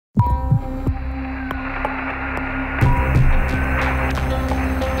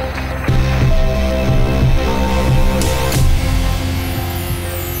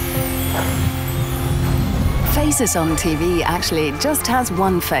Faces on TV actually just has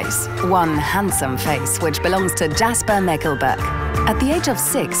one face, one handsome face, which belongs to Jasper Maekelberg. At the age of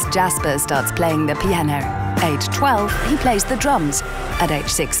 6, Jasper starts playing the piano. Age 12, he plays the drums. At age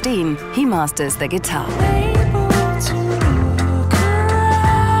 16, he masters the guitar.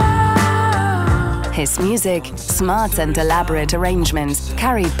 His music, smart and elaborate arrangements,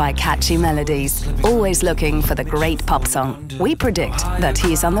 carried by catchy melodies, always looking for the great pop song. We predict that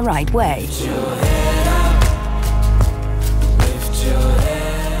he's on the right way.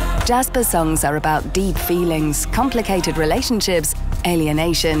 Jasper's songs are about deep feelings, complicated relationships,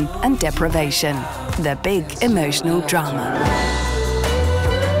 alienation and deprivation. The big emotional drama.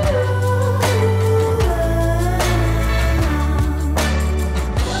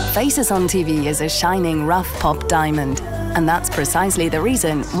 Faces on TV is a shining, rough pop diamond, and that's precisely the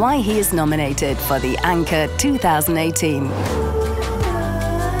reason why he is nominated for the Anchor 2018.